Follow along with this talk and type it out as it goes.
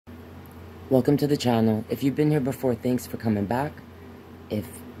Welcome to the channel. If you've been here before, thanks for coming back. If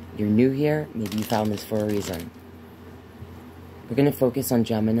you're new here, maybe you found this for a reason. We're going to focus on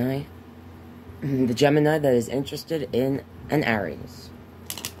Gemini. The Gemini that is interested in an Aries.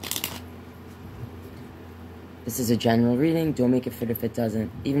 This is a general reading. Don't make it fit if it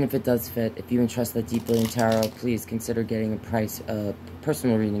doesn't. Even if it does fit, if you entrust that deeply in tarot, please consider getting a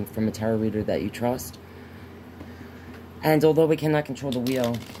personal reading from a tarot reader that you trust. And although we cannot control the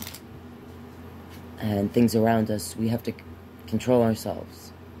wheel and things around us, we have to control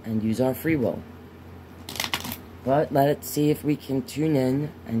ourselves and use our free will. But let's see if we can tune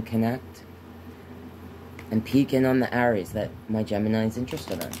in and connect and peek in on the Aries that my Gemini is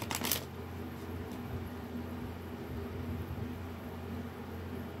interested in.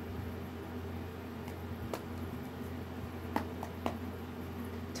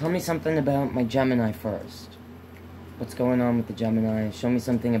 Tell me something about my Gemini first. What's going on with the Gemini? Show me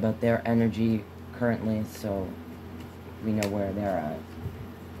something about their energy currently so we know where they're at.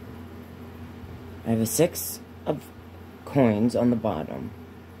 I have a 6 of coins on the bottom.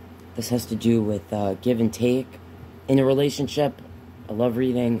 This has to do with give and take. In a relationship, a love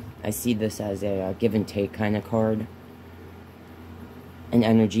reading, I see this as a give and take kind of card. An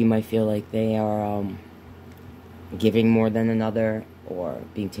energy might feel like they are giving more than another or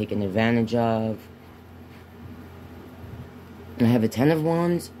being taken advantage of. I have a 10 of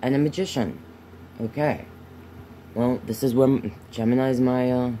Wands and a Magician. Okay. Well, this is where Gemini is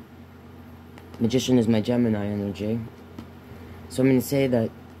my, Magician is my Gemini energy. So I'm going to say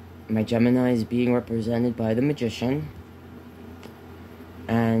that my Gemini is being represented by the Magician.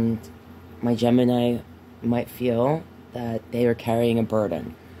 And my Gemini might feel that they are carrying a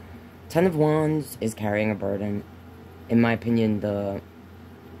burden. 10 of Wands is carrying a burden. In my opinion,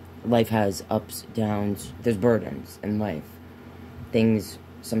 life has ups, downs. There's burdens in life. Things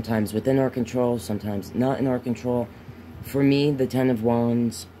sometimes within our control, sometimes not in our control. For me, the 10 of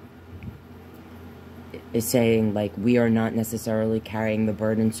Wands is saying, like, we are not necessarily carrying the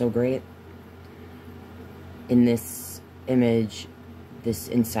burden so great. In this image, this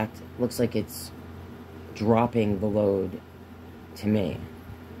insect looks like it's dropping the load to me.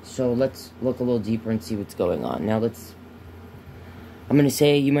 So let's look a little deeper and see what's going on. Now I'm going to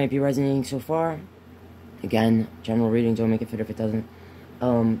say you might be resonating so far. Again, general reading, don't make it fit if it doesn't.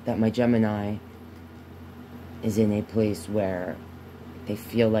 That my Gemini is in a place where they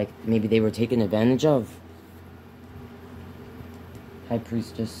feel like maybe they were taken advantage of. High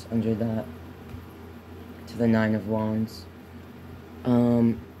Priestess under that. To the 9 of Wands.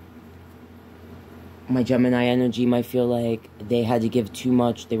 My Gemini energy might feel like they had to give too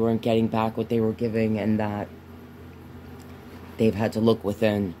much. They weren't getting back what they were giving, and that they've had to look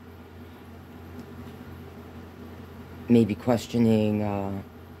within. Maybe questioning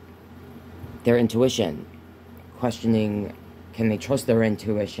their intuition. Questioning, can they trust their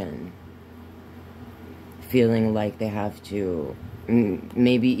intuition? Feeling like they have to,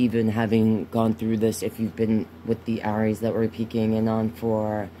 maybe even having gone through this, if you've been with the Aries that we're peeking in on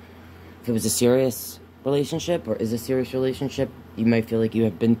for, if it was a serious relationship or is a serious relationship, you might feel like you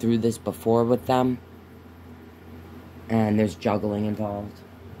have been through this before with them. And there's juggling involved.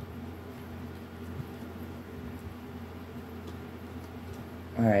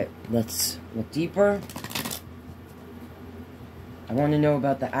 Alright, let's look deeper. I want to know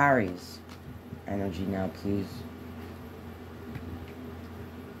about the Aries energy now, please.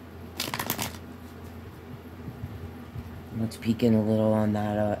 Let's peek in a little on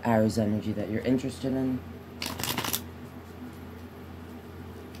that Aries energy that you're interested in.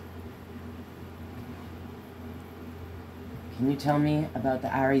 Can you tell me about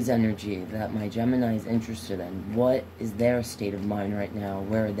the Aries energy that my Gemini is interested in? What is their state of mind right now?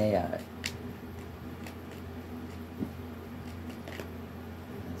 Where are they at?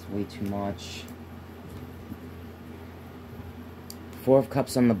 That's way too much. 4 of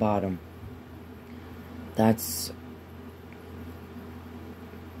Cups on the bottom. That's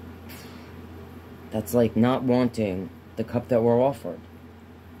like not wanting the cup that we're offered.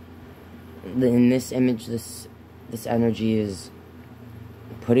 In this image, this energy is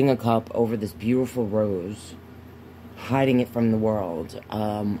putting a cup over this beautiful rose, hiding it from the world.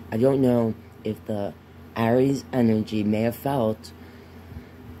 I don't know if the Aries energy may have felt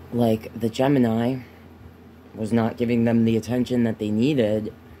like the Gemini was not giving them the attention that they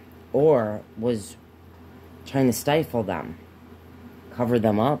needed, or was trying to stifle them, cover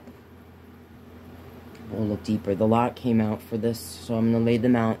them up. We'll look deeper. The lot came out for this, so I'm going to lay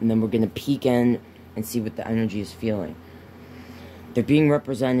them out, and then we're going to peek in and see what the energy is feeling. They're being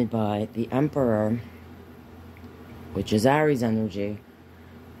represented by the Emperor, which is Aries energy,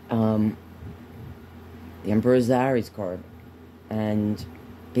 The Emperor is the Aries card. And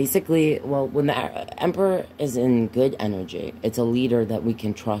basically, well, when the Emperor is in good energy, it's a leader that we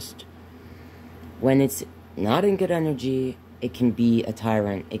can trust. When it's not in good energy, it can be a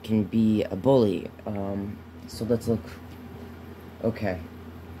tyrant. It can be a bully. So let's look. Okay.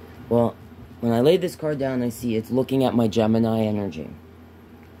 Well, when I lay this card down, I see it's looking at my Gemini energy.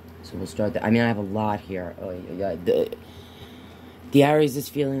 So we'll start there. I mean, I have a lot here. Oh, yeah. The Aries is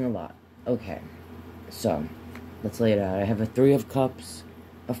feeling a lot. Okay. So, let's lay it out. I have a 3 of Cups,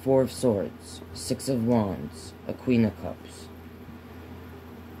 a 4 of Swords, 6 of Wands, a Queen of Cups,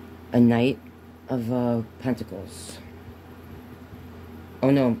 a Knight of Pentacles. Oh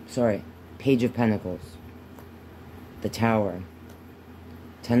no, sorry. Page of Pentacles, the Tower,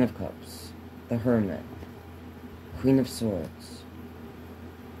 10 of Cups, the Hermit, Queen of Swords,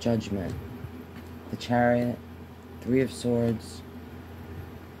 Judgment, the Chariot, 3 of Swords,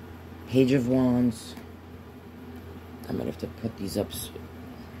 Page of Wands. I might have to put these up.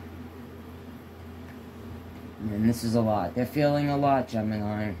 And this is a lot. They're feeling a lot,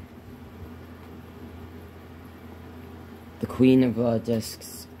 Gemini. The Queen of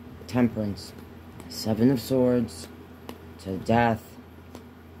Discs, Temperance, 7 of Swords, to Death,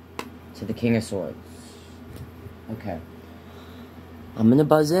 to the King of Swords. Okay. I'm gonna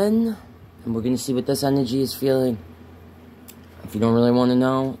buzz in, and we're gonna see what this energy is feeling. If you don't really want to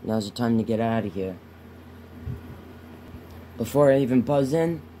know, now's the time to get out of here. Before I even buzz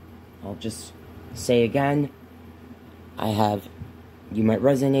in, I'll just say again, you might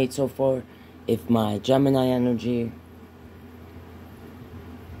resonate so far, if my Gemini energy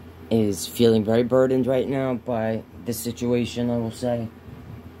is feeling very burdened right now by this situation, I will say,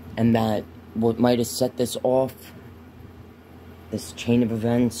 and that what might have set this off, this chain of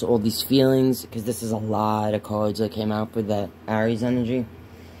events, all these feelings, because this is a lot of cards that came out for the Aries energy,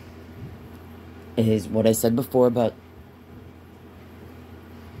 is what I said before about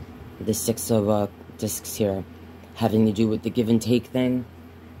the 6 of Discs here, having to do with the give and take thing,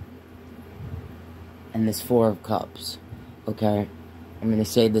 and this 4 of Cups, okay? I'm going to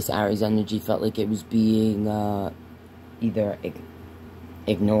say this Aries energy felt like it was being either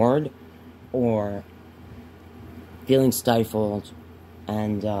ignored or feeling stifled,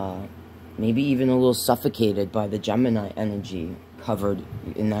 and maybe even a little suffocated by the Gemini energy covered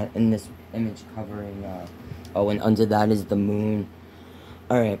in this image covering. Oh, and under that is the moon.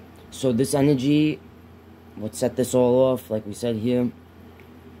 All right. So this energy, what set this all off, like we said here,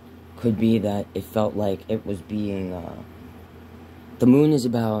 could be that it felt like it was being. The moon is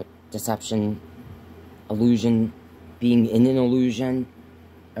about deception, illusion, being in an illusion.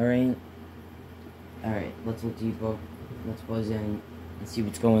 All right. Alright, let's look deeper. Let's buzz in and see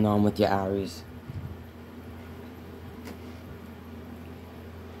what's going on with your Aries.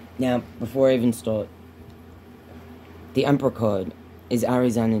 Now, before I even start, the Emperor card is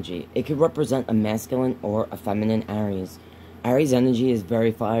Aries energy. It could represent a masculine or a feminine Aries. Aries energy is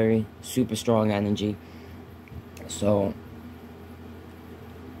very fiery, super strong energy. So,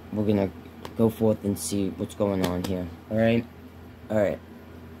 we're gonna go forth and see what's going on here. Alright? Alright.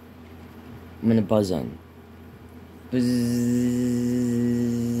 I'm gonna buzz in. Buzz.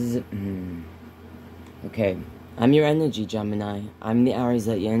 Okay. I'm your energy, Gemini. I'm the Aries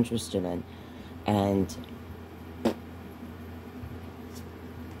that you're interested in. And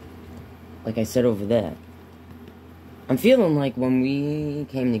like I said over there, I'm feeling like when we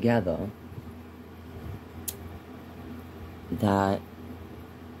came together that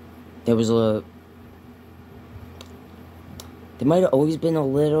there might have always been a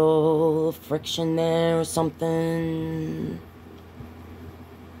little friction there or something.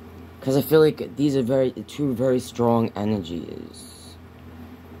 Because I feel like these are two very strong energies.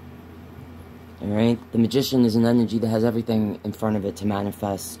 Alright? The Magician is an energy that has everything in front of it to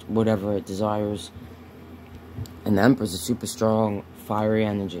manifest whatever it desires. And the Emperor is a super strong, fiery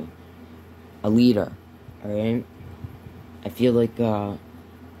energy. A leader. Alright? I feel like,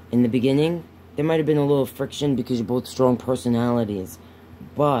 in the beginning, there might have been a little friction because you're both strong personalities,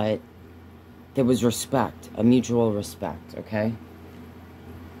 but there was respect, a mutual respect, okay?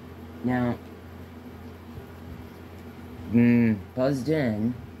 Now, buzzed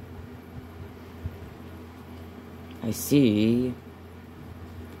in, I see,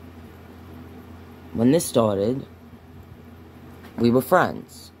 when this started, we were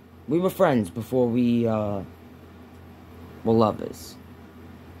friends. We were friends before we, were lovers.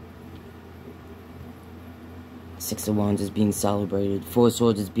 6 of Wands is being celebrated. 4 of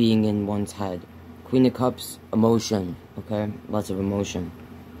Swords is being in one's head. Queen of Cups, emotion, okay? Lots of emotion.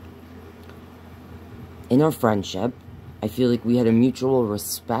 In our friendship, I feel like we had a mutual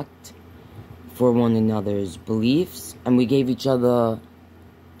respect for one another's beliefs, and we gave each other,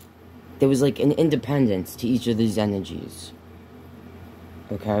 there was like an independence to each of these energies,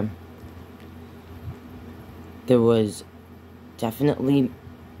 okay? There was definitely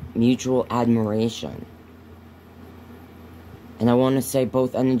mutual admiration, and I want to say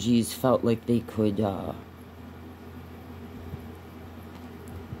both energies felt like they could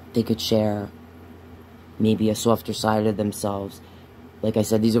share maybe a softer side of themselves. Like I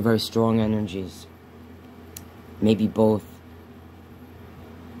said, these are very strong energies. Maybe both,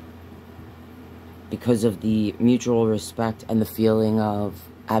 because of the mutual respect and the feeling of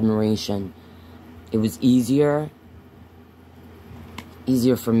admiration, it was easier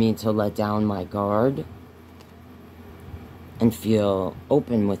for me to let down my guard and feel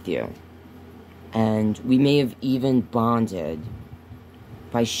open with you. And we may have even bonded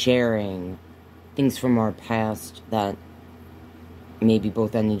by sharing things from our past that maybe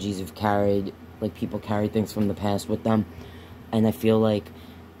both energies have carried, like people carry things from the past with them. And I feel like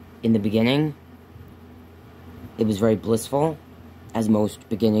in the beginning, it was very blissful, as most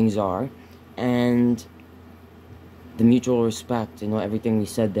beginnings are. And the mutual respect, everything we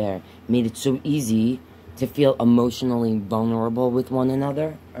said there, made it so easy to feel emotionally vulnerable with one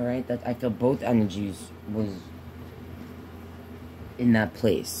another, alright? That I feel both energies was in that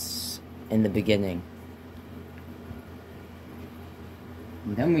place in the beginning.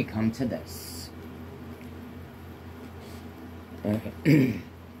 And then we come to this. Okay.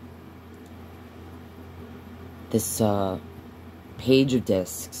 This page of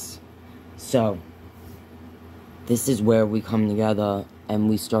discs. So this is where we come together and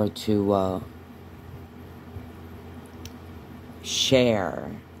we start to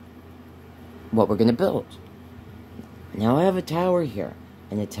share what we're going to build. Now I have a Tower here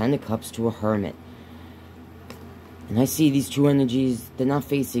and a Ten of Cups to a Hermit. And I see these two energies, they're not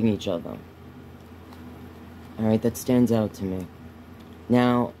facing each other. Alright, that stands out to me.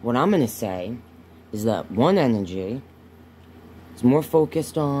 Now, what I'm going to say is that one energy is more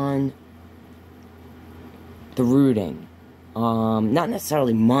focused on the rooting. Not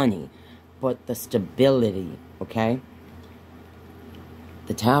necessarily money, but the stability, okay?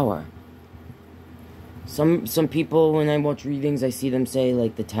 The Tower. Some people, when I watch readings, I see them say,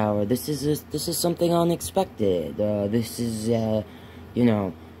 like, the Tower, this is something unexpected. This is, a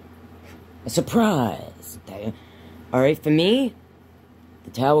surprise. Alright, for me,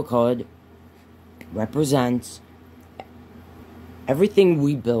 the Tower card represents everything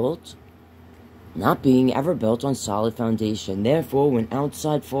we built not being ever built on solid foundation. Therefore, when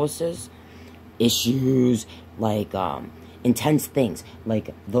outside forces, issues, like, intense things,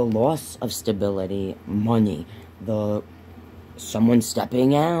 like the loss of stability, money, someone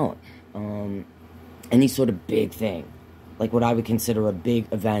stepping out, any sort of big thing, like what I would consider a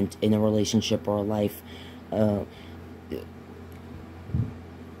big event in a relationship or a life,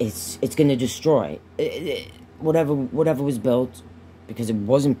 it's going to destroy whatever was built, because it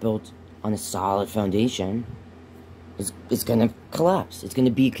wasn't built on a solid foundation. It's going to collapse. It's going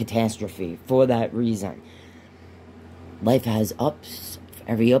to be a catastrophe for that reason. Life has ups. For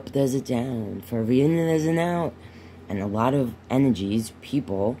every up, there's a down. For every in, there's an out. And a lot of energies,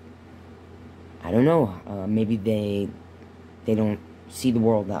 people, I don't know, maybe they don't see the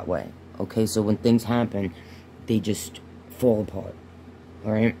world that way. Okay, so when things happen, they just fall apart.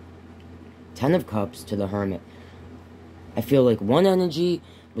 Alright? Ten of Cups to the Hermit. I feel like one energy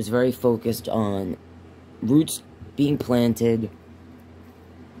was very focused on roots being planted,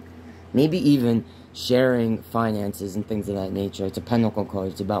 maybe even sharing finances and things of that nature. It's a Pentacle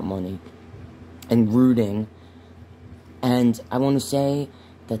card. It's about money and rooting. And I want to say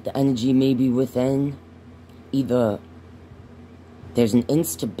that the energy may be within, either there's an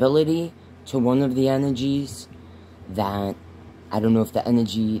instability to one of the energies that I don't know if the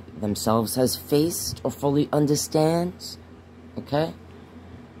energy themselves has faced or fully understands. Okay?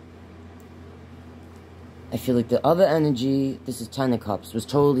 I feel like the other energy, this is Ten of Cups, was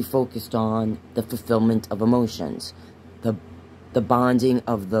totally focused on the fulfillment of emotions. The bonding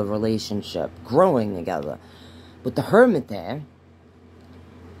of the relationship. Growing together. With the Hermit there,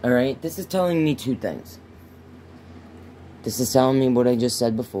 alright, this is telling me two things. This is telling me what I just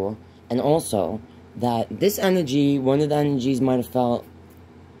said before. And also, that this energy, one of the energies might have felt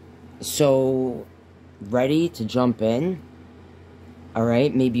so ready to jump in.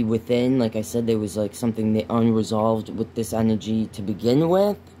 Alright, maybe within, like I said, there was like something that unresolved with this energy to begin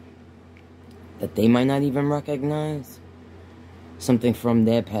with, that they might not even recognize. Something from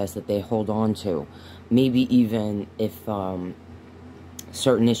their past that they hold on to. Maybe even if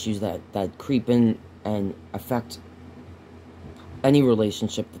certain issues that creep in and affect any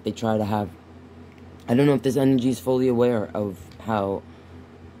relationship that they try to have I don't know if this energy is fully aware of how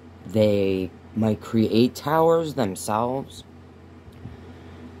they might create towers themselves.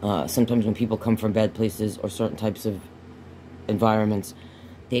 Sometimes when people come from bad places or certain types of environments,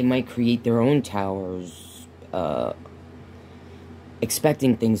 they might create their own towers,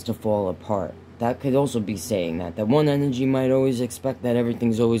 expecting things to fall apart. That could also be saying that one energy might always expect that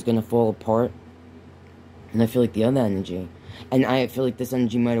everything's always going to fall apart. And I feel like the other energy, and I feel like this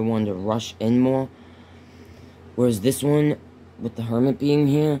energy might have wanted to rush in more. Whereas this one, with the Hermit being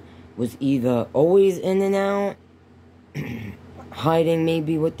here, was either always in and out, hiding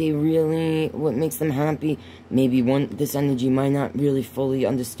maybe what makes them happy. Maybe this energy might not really fully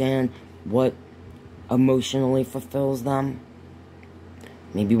understand what emotionally fulfills them.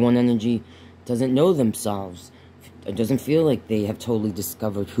 Maybe one energy doesn't know themselves. It doesn't feel like they have totally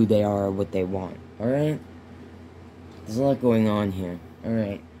discovered who they are or what they want. Alright? There's a lot going on here.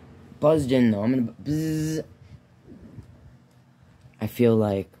 Alright. Buzzed in though. I'm gonna buzz. I feel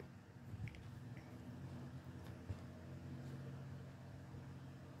like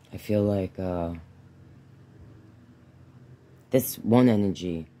this one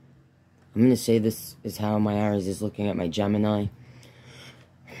energy, I'm gonna say this is how my Aries is looking at my Gemini.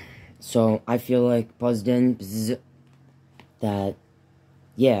 So I feel like buzzed in that,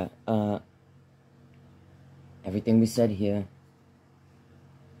 yeah, everything we said here,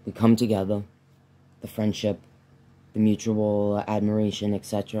 we come together, the friendship, the mutual admiration,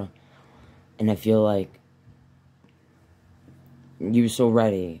 etc. And I feel like you're so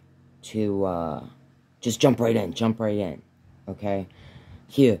ready to just jump right in, okay?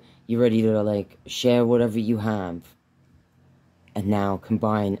 Here, you're ready to, like, share whatever you have, and now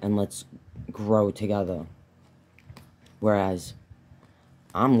combine and let's grow together. Whereas,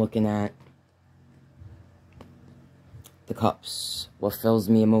 I'm looking at the cups, what fills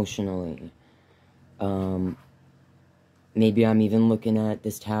me emotionally. Maybe I'm even looking at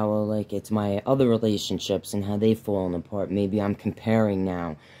this tower like it's my other relationships and how they've fallen apart. Maybe I'm comparing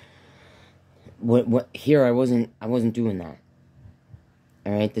now. Here I wasn't doing that.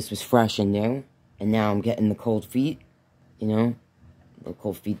 Alright, this was fresh and new, and now I'm getting the cold feet, you know? The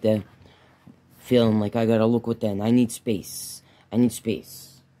cold feet there. Feeling like I gotta look within. I need space.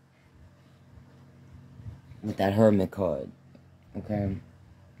 With that Hermit card. Okay?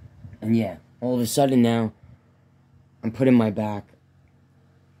 And yeah, all of a sudden now, I'm putting my back.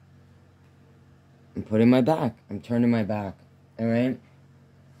 I'm turning my back. Alright?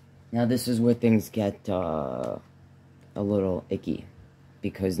 Now this is where things get a little icky.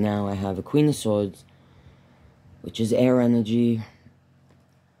 Because now I have a Queen of Swords, which is air energy.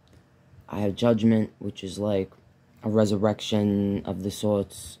 I have Judgment, which is like a resurrection of the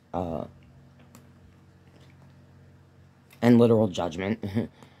sorts. And literal judgment.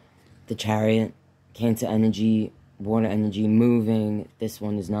 The Chariot, Cancer energy, water energy, moving. This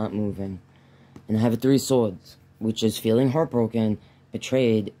one is not moving. And I have a Three Swords, which is feeling heartbroken,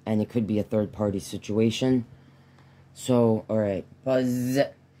 betrayed, and it could be a third-party situation. So, alright, buzz.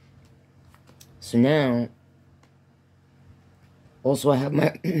 So now, also I have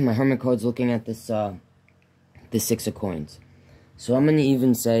my Hermit cards looking at this, the Six of Coins. So I'm going to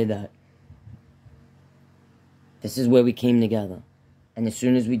even say that this is where we came together. And as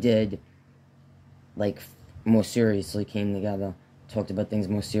soon as we did, like, more seriously came together, talked about things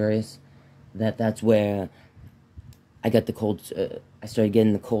more serious, that's where I got the cold, I started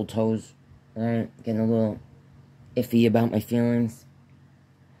getting the cold toes, right? Getting a little iffy about my feelings.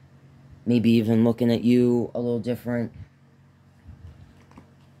 Maybe even looking at you a little different.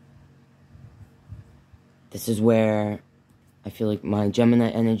 This is where I feel like my Gemini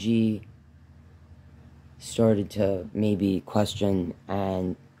energy started to maybe question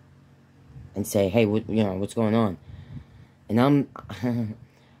and say, hey, what's going on? And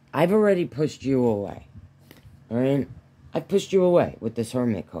I've already pushed you away. Alright? I pushed you away with this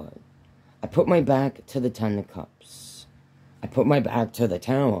Hermit card. I put my back to the Ten of Cups. I put my back to the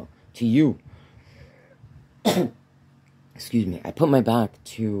Tower. To you. Excuse me. I put my back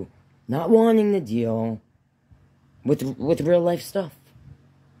to not wanting to deal with real life stuff.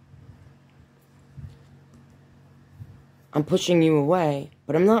 I'm pushing you away,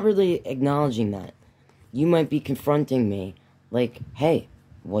 but I'm not really acknowledging that. You might be confronting me like, hey,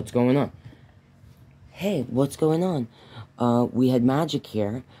 what's going on? Hey, what's going on? We had magic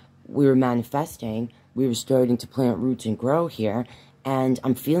here. We were manifesting. We were starting to plant roots and grow here. And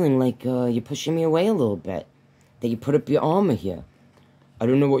I'm feeling like you're pushing me away a little bit. That you put up your armor here. I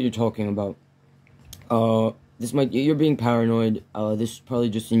don't know what you're talking about. You're being paranoid. This is probably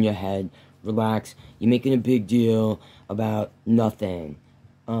just in your head. Relax. You're making a big deal about nothing.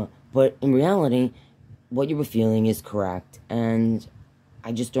 But in reality, what you were feeling is correct, and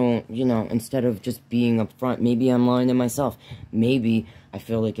I just don't, you know, instead of just being upfront, maybe I'm lying to myself. Maybe I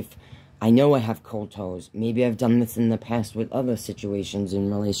feel like if I know I have cold toes, maybe I've done this in the past with other situations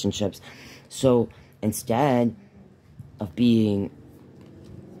in relationships. So instead of being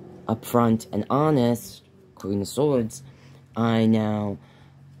upfront and honest, Queen of Swords, I now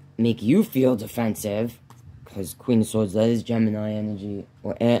make you feel defensive, because Queen of Swords, that is Gemini energy,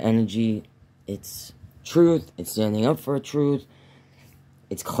 or air energy. It's truth, it's standing up for a truth,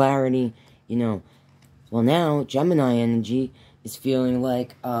 it's clarity, you know. Well, now, Gemini energy is feeling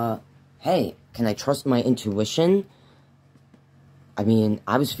like, hey, can I trust my intuition? I mean,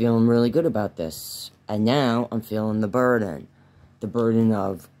 I was feeling really good about this, and now I'm feeling the burden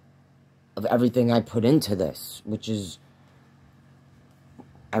of everything I put into this, which is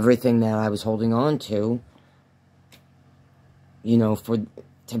everything that I was holding on to, you know,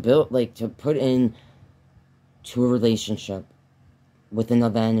 to build, like, to put in to a relationship with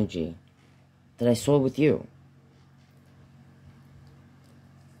another energy that I saw with you.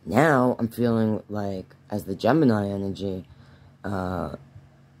 Now, I'm feeling like, as the Gemini energy,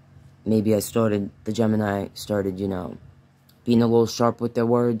 maybe the Gemini started, you know, being a little sharp with their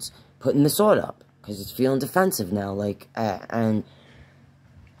words, putting the sword up, because it's feeling defensive now, like, and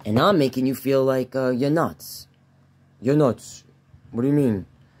I'm making you feel like, you're nuts. You're nuts. What do you mean?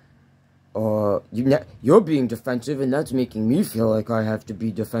 You're being defensive, and that's making me feel like I have to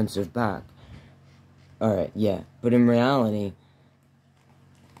be defensive back. Alright, yeah. But in reality,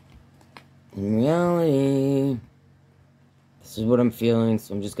 this is what I'm feeling,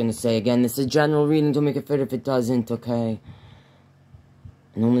 so I'm just gonna say again, this is a general reading, don't make it fit if it doesn't, okay?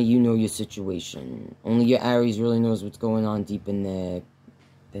 And only you know your situation. Only your Aries really knows what's going on deep in their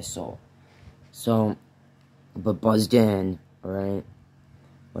soul. So, but buzzed in, alright?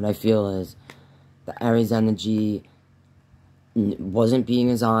 What I feel is the Aries energy wasn't being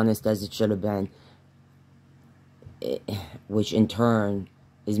as honest as it should have been, which in turn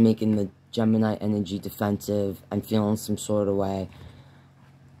is making the Gemini energy defensive and feeling some sort of way.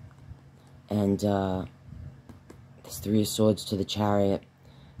 And there's 3 of Swords to the Chariot.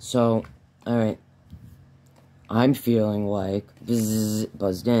 So, alright, I'm feeling like,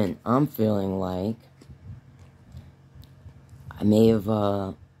 buzzed in, I'm feeling like I may have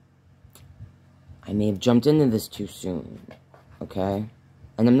jumped into this too soon, okay?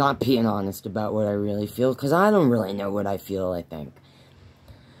 And I'm not being honest about what I really feel, because I don't really know what I feel, I think.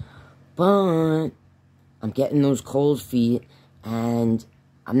 But I'm getting those cold feet, and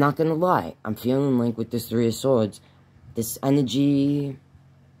I'm not gonna lie, I'm feeling like with this 3 of Swords, this energy,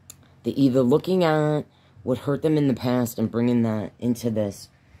 they're either looking at what hurt them in the past and bringing that into this,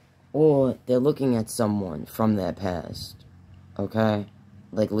 or they're looking at someone from their past, okay?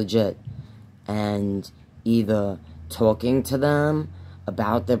 Like, legit. And either talking to them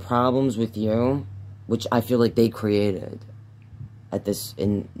about their problems with you, which I feel like they created that's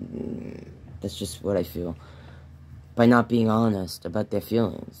just what I feel, by not being honest about their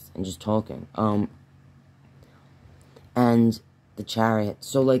feelings and just talking. And the Chariot.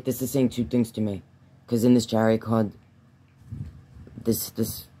 So, like, this is saying 2 things to me. Because in this Chariot card,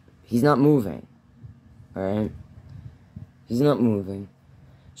 he's not moving. Alright? He's not moving.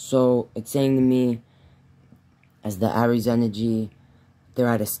 So, it's saying to me, as the Aries energy, they're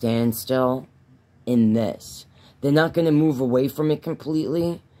at a standstill in this. They're not going to move away from it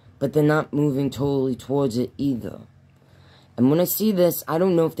completely, but they're not moving totally towards it either. And when I see this, I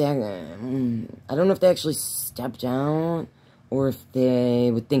don't know if they actually stepped out, or if they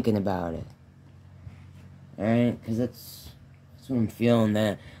were thinking about it. Alright? Because that's what I'm feeling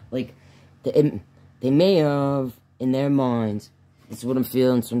there. Like, they may have, in their minds, this is what I'm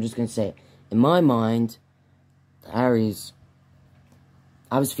feeling, so I'm just going to say it. In my mind, the Aries,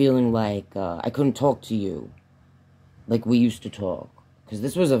 I was feeling like I couldn't talk to you like we used to talk. Because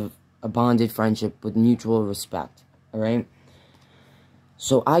this was a bonded friendship with mutual respect. Alright?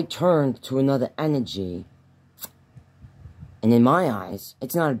 So I turned to another energy, and in my eyes,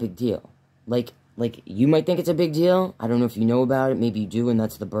 it's not a big deal. Like, you might think it's a big deal. I don't know if you know about it. Maybe you do, and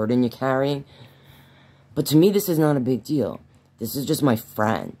that's the burden you're carrying. But to me, this is not a big deal. This is just my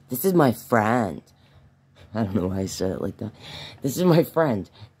friend. This is my friend. I don't know why I said it like that. This is my friend.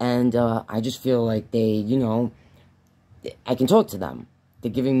 And I just feel like they, you know, I can talk to them.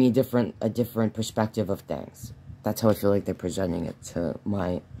 They're giving me a different perspective of things. That's how I feel like they're presenting it to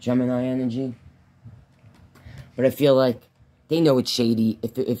my Gemini energy. But I feel like they know it's shady.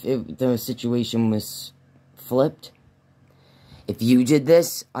 If the situation was flipped, if you did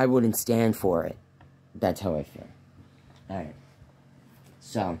this, I wouldn't stand for it. That's how I feel. Alright.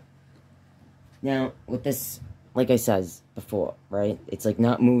 So, Now, with this, like I said before, right? It's like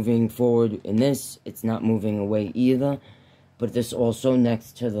not moving forward in this. It's not moving away either. But this also,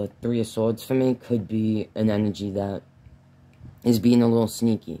 next to the Three of Swords for me, could be an energy that is being a little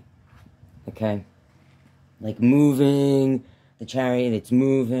sneaky. Okay? Like moving, the Chariot, it's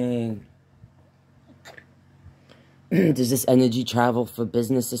moving. Does this energy travel for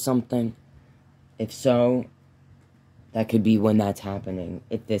business or something? If so, that could be when that's happening.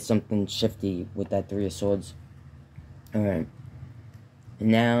 If there's something shifty with that Three of Swords. Alright.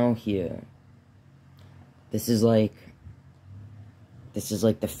 Now here. This is like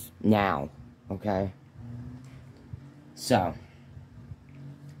the now. Okay? So.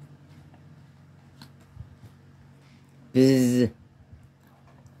 Bzz.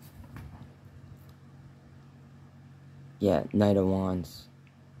 Yeah, Knight of Wands.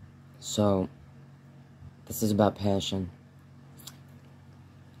 So, this is about passion.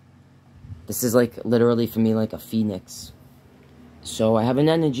 This is like, literally for me, like a phoenix. So, I have an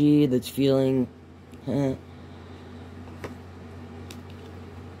energy that's feeling... Alright.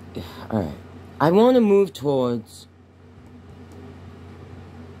 I want to move towards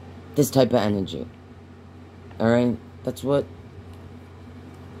this type of energy. Alright? That's what...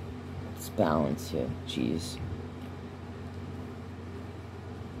 Let's balance here. Jeez.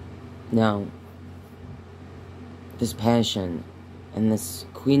 Now, this passion and this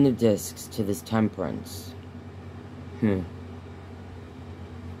Queen of Discs to this Temperance.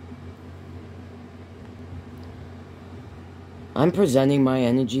 I'm presenting my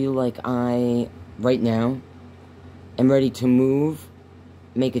energy like I, right now, am ready to move,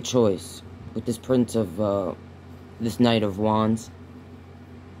 make a choice with this Prince of, this Knight of Wands.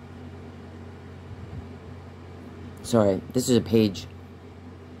 Sorry, this is a page.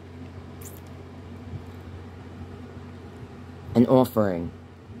 An offering.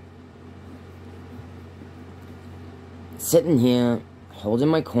 Sitting here, holding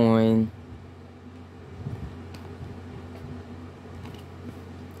my coin.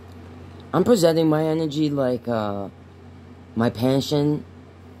 I'm presenting my energy like, my passion.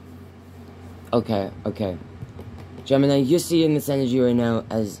 Okay. Gemini, you're seeing this energy right now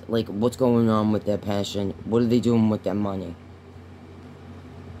as, like, what's going on with their passion. What are they doing with their money?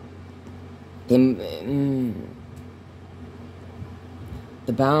 The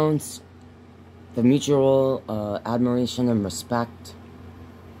balance, the mutual admiration and respect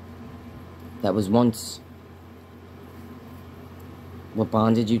that was once what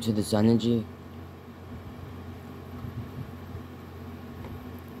bonded you to this energy.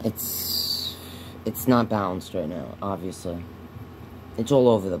 It's not balanced right now, obviously. It's all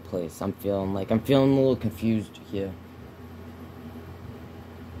over the place. I'm feeling a little confused here.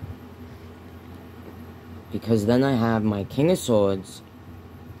 Because then I have my King of Swords,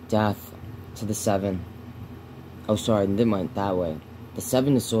 Death to the 7. Oh, sorry, I didn't mind that way. The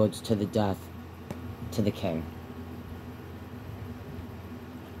 7 of Swords to the Death to the King.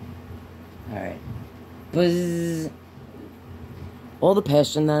 Alright. Buzz. All the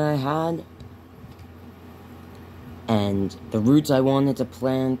passion that I had, and the roots I wanted to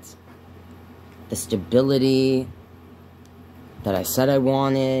plant, the stability that I said I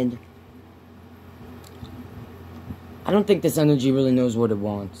wanted. I don't think this energy really knows what it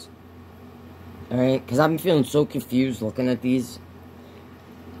wants. Alright? Because I'm feeling so confused looking at these.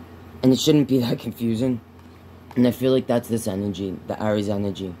 And it shouldn't be that confusing. And I feel like that's this energy, the Aries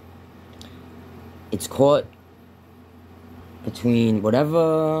energy. It's caught between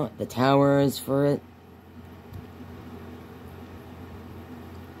whatever the tower is for it.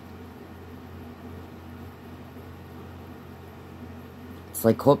 It's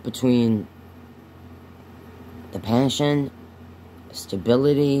like caught between the passion,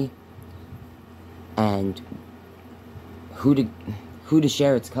 stability, and who to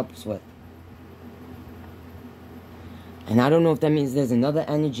share its cups with. And I don't know if that means there's another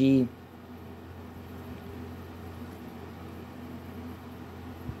energy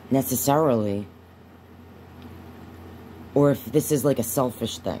necessarily, or if this is like a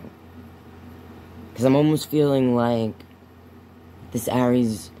selfish thing. Because I'm almost feeling like this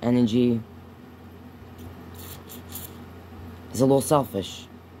Aries energy is a little selfish.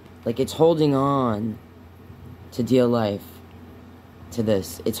 Like it's holding on to dear life, to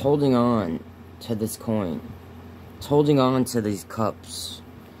this. It's holding on to this coin. It's holding on to these cups.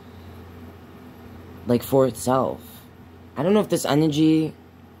 Like for itself. I don't know if this energy,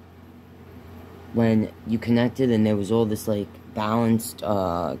 when you connected and there was all this like balanced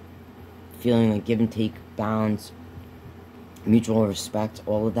feeling, like give and take, balance, mutual respect,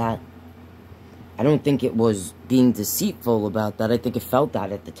 all of that. I don't think it was being deceitful about that. I think it felt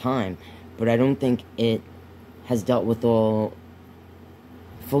that at the time. but I don't think it has dealt with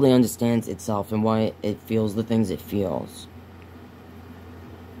fully understands itself and why it feels the things it feels.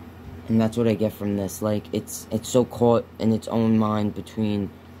 And that's what I get from this. Like, it's so caught in its own mind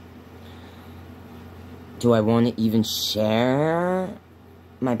between, do I want to even share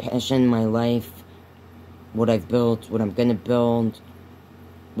my passion, my life, what I've built, what I'm going to build,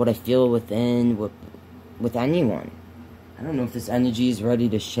 what I feel within, with anyone. I don't know if this energy is ready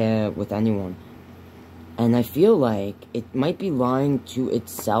to share with anyone. And I feel like it might be lying to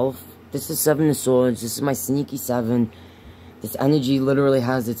itself. This is Seven of Swords. This is my sneaky 7. This energy literally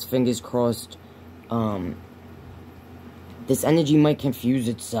has its fingers crossed. This energy might confuse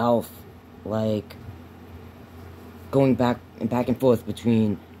itself. Like, going back and forth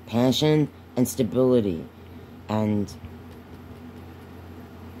between passion and stability. And,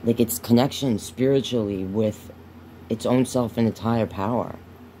 like, its connection spiritually with its own self and its higher power.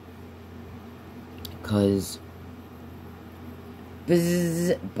 Because,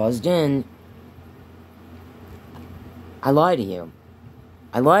 buzzed in, I lie to you.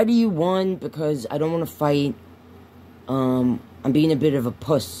 I lie to you, one, because I don't want to fight. I'm being a bit of a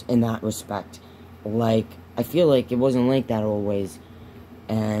puss in that respect. Like, I feel like it wasn't like that always.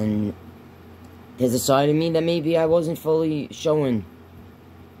 And there's a side of me that maybe I wasn't fully showing,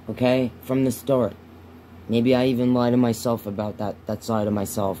 okay, from the start. Maybe I even lied to myself about that side of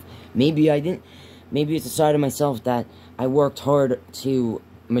myself. Maybe I didn't. Maybe it's a side of myself that I worked hard to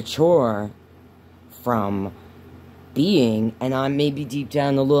mature from being, and I'm maybe deep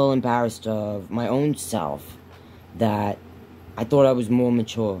down a little embarrassed of my own self, that I thought I was more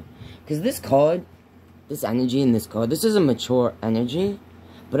mature. Because this card, this energy in this card, this is a mature energy,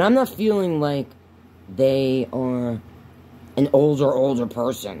 but I'm not feeling like they are an older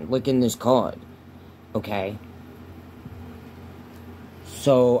person, like in this card, okay?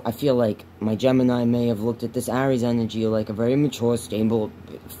 So, I feel like my Gemini may have looked at this Aries energy like a very mature, stable,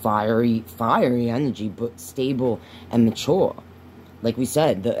 fiery energy, but stable and mature. Like we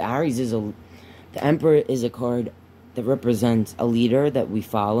said, the Emperor is a card that represents a leader that we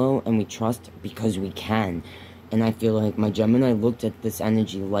follow and we trust because we can. And I feel like my Gemini looked at this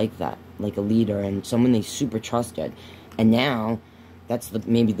energy like that, like a leader and someone they super trusted. And now, that's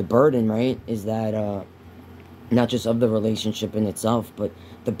maybe the burden, right? Is that, not just of the relationship in itself, but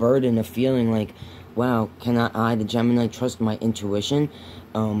the burden of feeling like, wow, cannot I, the Gemini, trust my intuition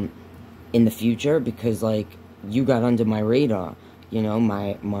in the future? Because, like, you got under my radar, you know,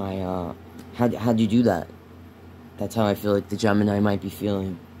 how'd you do that? That's how I feel like the Gemini might be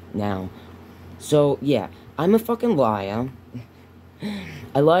feeling now. So, yeah, I'm a fucking liar.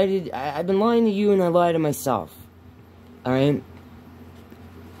 I've been lying to you and I lie to myself. Alright?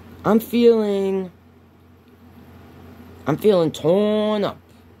 I'm feeling torn up.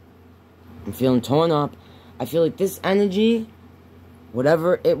 I'm feeling torn up. I feel like this energy,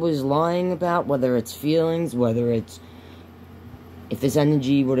 whatever it was lying about, whether it's feelings, whether it's, if this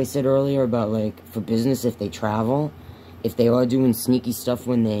energy, what I said earlier about, like, for business, if they travel, if they are doing sneaky stuff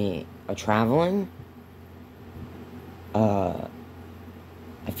when they are traveling, I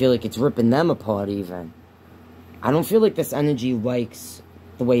feel like it's ripping them apart even. I don't feel like this energy likes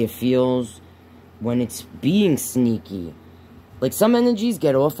the way it feels when it's being sneaky. Like, some energies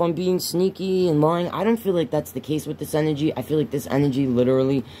get off on being sneaky and lying. I don't feel like that's the case with this energy. I feel like this energy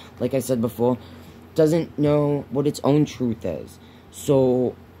literally, like I said before, doesn't know what its own truth is.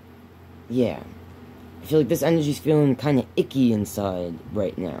 So, yeah. I feel like this energy's feeling kind of icky inside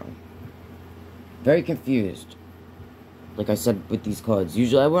right now. Very confused. Like I said with these cards.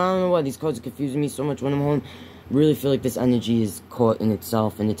 Usually, I don't know why these cards are confusing me so much when I'm home. Really feel like this energy is caught in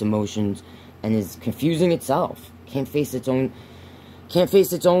itself and its emotions and is confusing itself. Can't face its own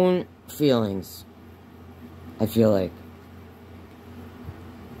feelings, I feel like.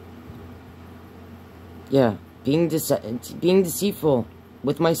 Yeah, being deceitful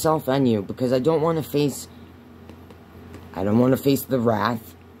with myself and you, because I don't want to face the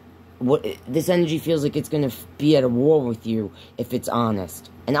wrath. This energy feels like it's going to be at a war with you if it's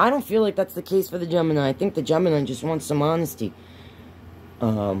honest. And I don't feel like that's the case for the Gemini. I think the Gemini just wants some honesty.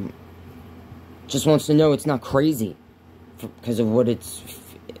 Just wants to know it's not crazy. Because of what it's...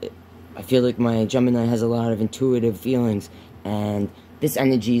 I feel like my Gemini has a lot of intuitive feelings. And this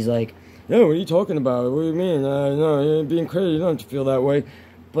energy is like, no, what are you talking about? What do you mean? No, you're being crazy. You don't have to feel that way.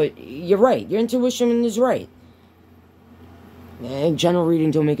 But you're right. Your intuition is right. General reading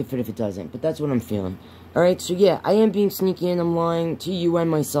don't make it fit if it doesn't. But that's what I'm feeling. Alright, so yeah, I am being sneaky and I'm lying to you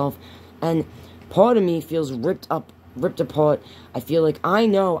and myself. And part of me feels ripped apart. I feel like I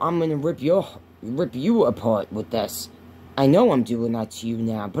know I'm going to rip you apart with this. I know I'm doing that to you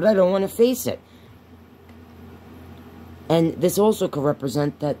now, but I don't want to face it. And this also could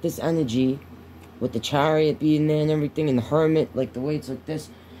represent that this energy, with the Chariot being there and everything, and the Hermit, like the way it's like this,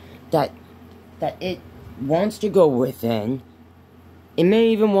 that it wants to go within. It may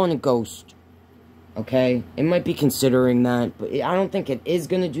even want to ghost. Okay? It might be considering that, but I don't think it is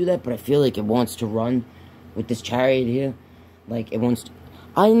going to do that, but I feel like it wants to run with this Chariot here. Like, it wants to...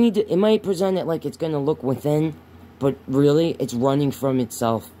 it might present it like it's going to look within, but really, it's running from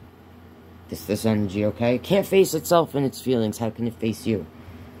itself. This energy, okay? It can't face itself and its feelings. How can it face you?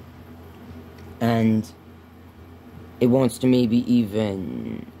 And it wants to maybe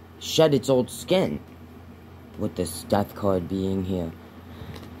even shed its old skin, with this Death card being here.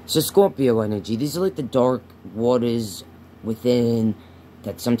 So Scorpio energy. These are like the dark waters within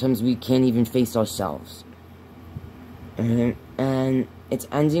that sometimes we can't even face ourselves. And it's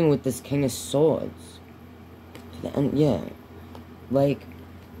ending with this King of Swords. And yeah, like,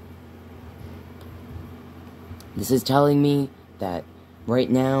 this is telling me that right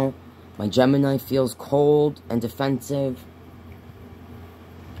now my Gemini feels cold and defensive,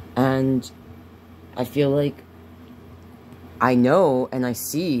 and I feel like I know and I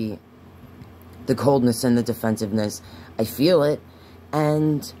see the coldness and the defensiveness. I feel it,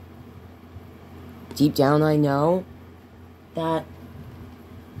 and deep down I know that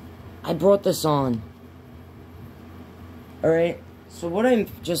I brought this on. Alright? So what I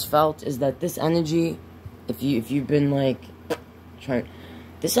just felt is that this energy, if you've been like trying,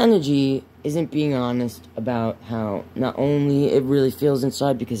 this energy isn't being honest about how not only it really feels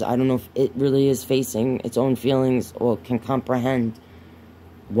inside, because I don't know if it really is facing its own feelings or can comprehend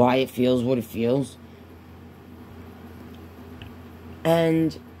why it feels what it feels.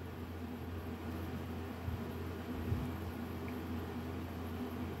 And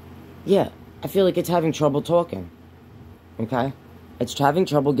yeah, I feel like it's having trouble talking. Okay? It's having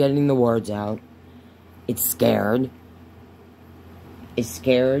trouble getting the words out. It's scared. It's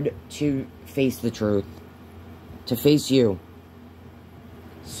scared to face the truth. To face you.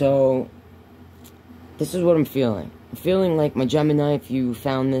 So, this is what I'm feeling. I'm feeling like my Gemini, if you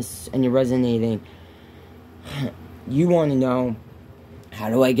found this and you're resonating, you want to know, how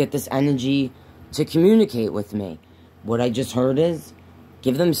do I get this energy to communicate with me? What I just heard is,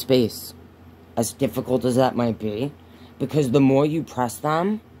 give them space. As difficult as that might be. Because the more you press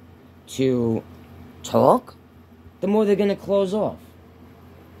them to talk, the more they're going to close off.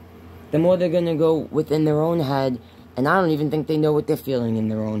 The more they're going to go within their own head, and I don't even think they know what they're feeling in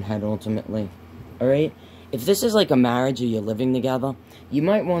their own head, ultimately. Alright? If this is like a marriage or you're living together, you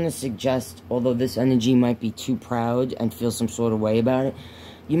might want to suggest, although this energy might be too proud and feel some sort of way about it,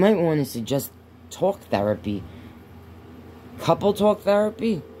 you might want to suggest talk therapy. Couple talk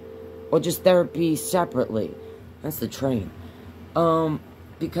therapy? Or just therapy separately. That's the train.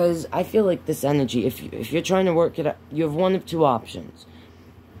 Because I feel like this energy, if you're trying to work it out, you have one of two options.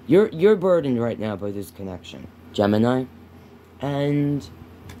 You're burdened right now by this connection, Gemini. And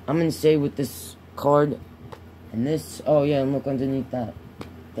I'm going to say with this card, and this, oh yeah, and look underneath that.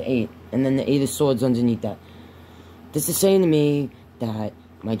 The 8. And then the 8 of Swords underneath that. This is saying to me that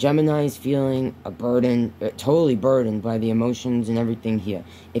my Gemini is feeling a burden, totally burdened by the emotions and everything here.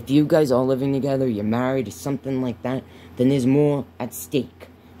 If you guys are living together, you're married, or something like that, then there's more at stake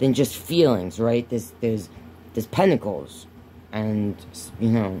than just feelings, right? There's pentacles and, you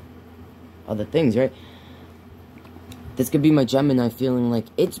know, other things, right? This could be my Gemini feeling like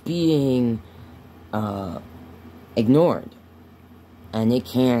it's being ignored. And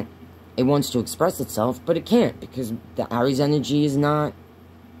it wants to express itself, but it can't, because the Aries energy is not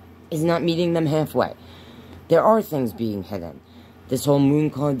meeting them halfway. There are things being hidden. This whole moon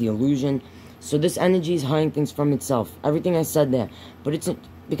card, the illusion. So this energy is hiding things from itself. Everything I said there. But it's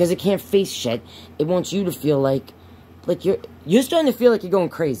because it can't face shit. It wants you to feel like you're starting to feel like you're going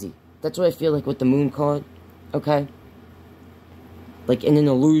crazy. That's what I feel like with the moon card. Okay? Like in an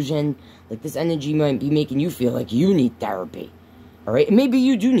illusion. Like this energy might be making you feel like you need therapy. Alright? Maybe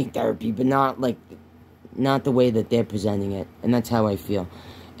you do need therapy, but not the way that they're presenting it. And that's how I feel.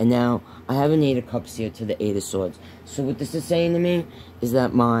 And now, I have an 8 of Cups here to the 8 of Swords. So what this is saying to me is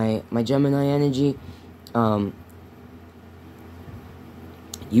that my Gemini energy, you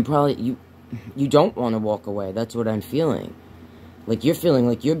don't want to walk away. That's what I'm feeling. Like, you're feeling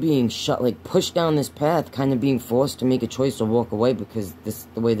like you're being pushed down this path, kind of being forced to make a choice or walk away because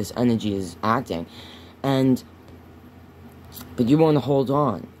the way this energy is acting. But you want to hold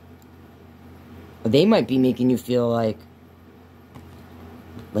on. They might be making you feel like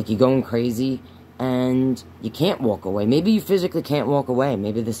you're going crazy, and you can't walk away. Maybe you physically can't walk away.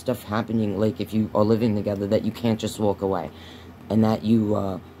 Maybe there's stuff happening, like if you are living together, that you can't just walk away. And that you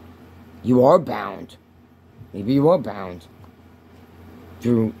are bound. Maybe you are bound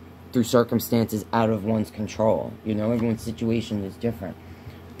through circumstances out of one's control. You know, everyone's situation is different.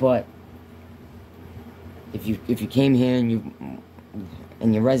 But if you came here and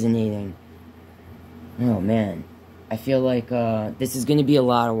you're resonating, oh man, I feel like this is going to be a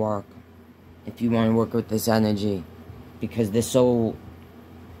lot of work if you want to work with this energy, because they're so...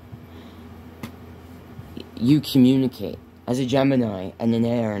 You communicate. As a Gemini and an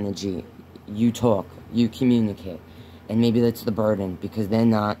air energy, you talk, you communicate. And maybe that's the burden, because they're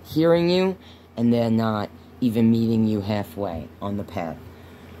not hearing you, and they're not even meeting you halfway on the path.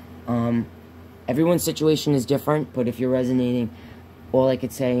 Everyone's situation is different, but if you're resonating, all I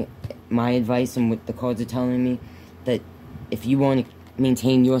could say, my advice and what the cards are telling me, that if you want to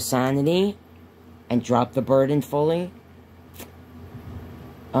maintain your sanity and drop the burden fully,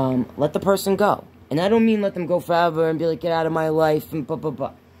 let the person go. And I don't mean let them go forever and be like, get out of my life and blah, blah,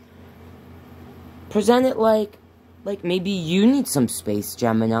 blah. Present it like maybe you need some space,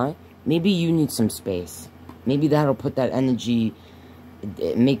 Gemini. Maybe you need some space. Maybe that'll put that energy,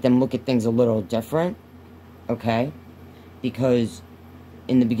 make them look at things a little different, okay? Because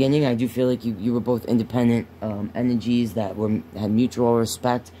in the beginning, I do feel like you were both independent energies that had mutual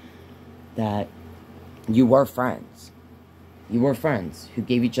respect, that you were friends. You were friends who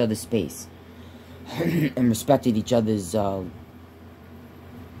gave each other space and respected each other's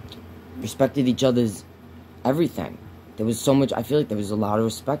everything. There was so much, I feel like there was a lot of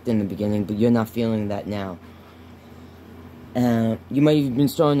respect in the beginning, but you're not feeling that now. You might have been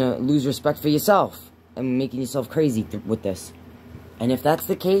starting to lose respect for yourself and making yourself crazy with this. And if that's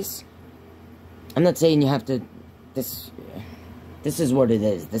the case, I'm not saying you have to, this is what it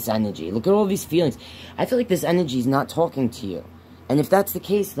is, this energy. Look at all these feelings. I feel like this energy is not talking to you. And if that's the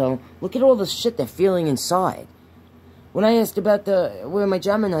case, though, look at all the shit they're feeling inside. When I asked about where my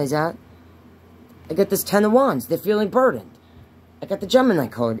Gemini's at, I got this 10 of Wands. They're feeling burdened. I got the Gemini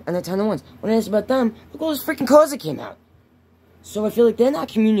card and the 10 of Wands. When I asked about them, look at all those freaking cards that came out. So I feel like they're not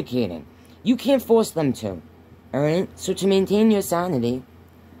communicating. You can't force them to. Alright? So to maintain your sanity,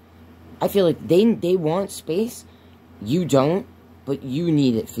 I feel like they want space. You don't. But you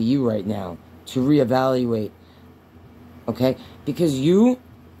need it for you right now to reevaluate. Okay? Because you,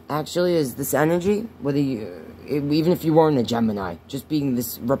 actually, as this energy, whether you... even if you weren't a Gemini, just being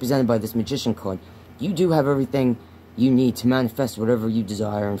this represented by this Magician card, you do have everything you need to manifest whatever you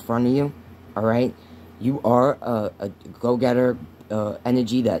desire in front of you, alright? You are a go-getter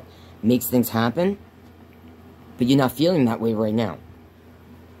energy that makes things happen, but you're not feeling that way right now.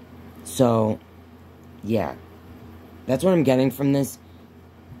 So, yeah. That's what I'm getting from this.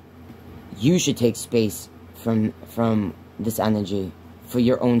 You should take space from this energy for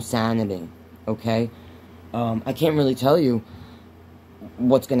your own sanity, okay? I can't really tell you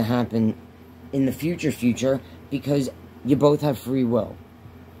what's going to happen in the future, because you both have free will,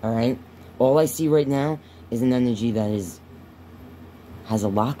 alright? All I see right now is an energy that has a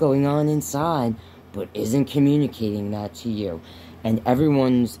lot going on inside, but isn't communicating that to you. And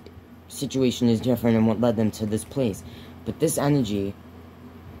everyone's situation is different and what led them to this place. But this energy,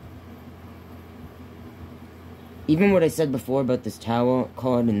 even what I said before about this Tower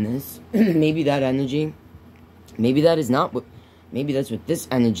card and this, maybe that energy... maybe that is not what... maybe that's what this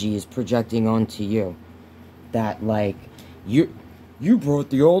energy is projecting onto you. That, like, you brought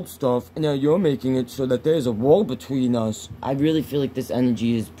the old stuff, and now you're making it so that there's a wall between us. I really feel like this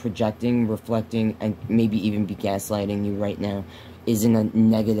energy is projecting, reflecting, and maybe even be gaslighting you right now. Is in a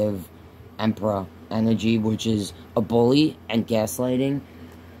negative Emperor energy, which is a bully and gaslighting.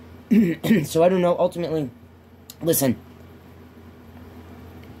 So I don't know, ultimately... listen.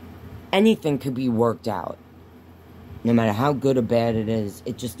 Anything could be worked out. No matter how good or bad it is,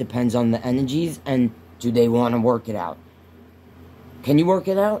 it just depends on the energies and do they want to work it out. Can you work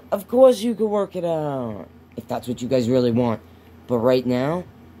it out? Of course you can work it out, if that's what you guys really want. But right now,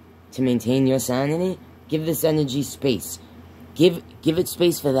 to maintain your sanity, give this energy space. Give it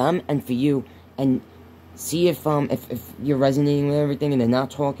space for them and for you, and see if you're resonating with everything and they're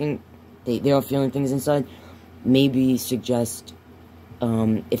not talking, they are feeling things inside. Maybe suggest,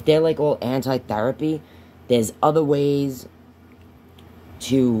 if they're like all anti-therapy, there's other ways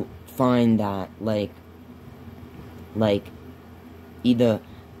to find that, like either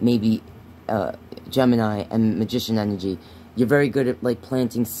maybe Gemini and Magician energy, you're very good at like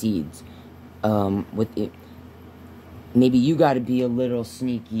planting seeds. With it, maybe you got to be a little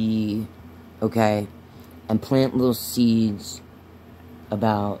sneaky, okay, and plant little seeds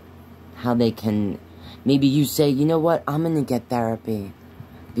about how they can, maybe you say, you know what, I'm going to get therapy.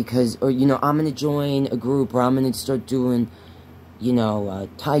 Because, or, you know, I'm going to join a group, or I'm going to start doing, you know,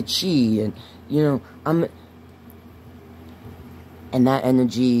 Tai Chi, and, you know, and that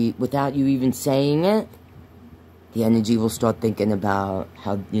energy, without you even saying it, the energy will start thinking about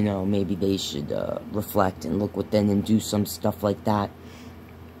how, you know, maybe they should reflect and look within and do some stuff like that.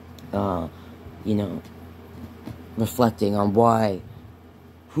 You know, reflecting on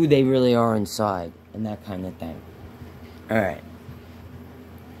who they really are inside, and that kind of thing. Alright.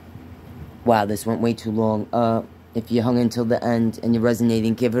 Wow, this went way too long. If you hung until the end and you're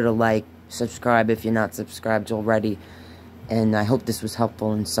resonating, give it a like. Subscribe if you're not subscribed already. And I hope this was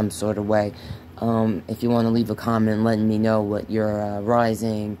helpful in some sort of way. If you want to leave a comment letting me know what your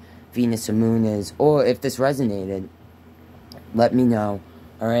rising, Venus, or Moon is, or if this resonated, let me know.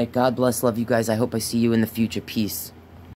 Alright, God bless, love you guys. I hope I see you in the future. Peace.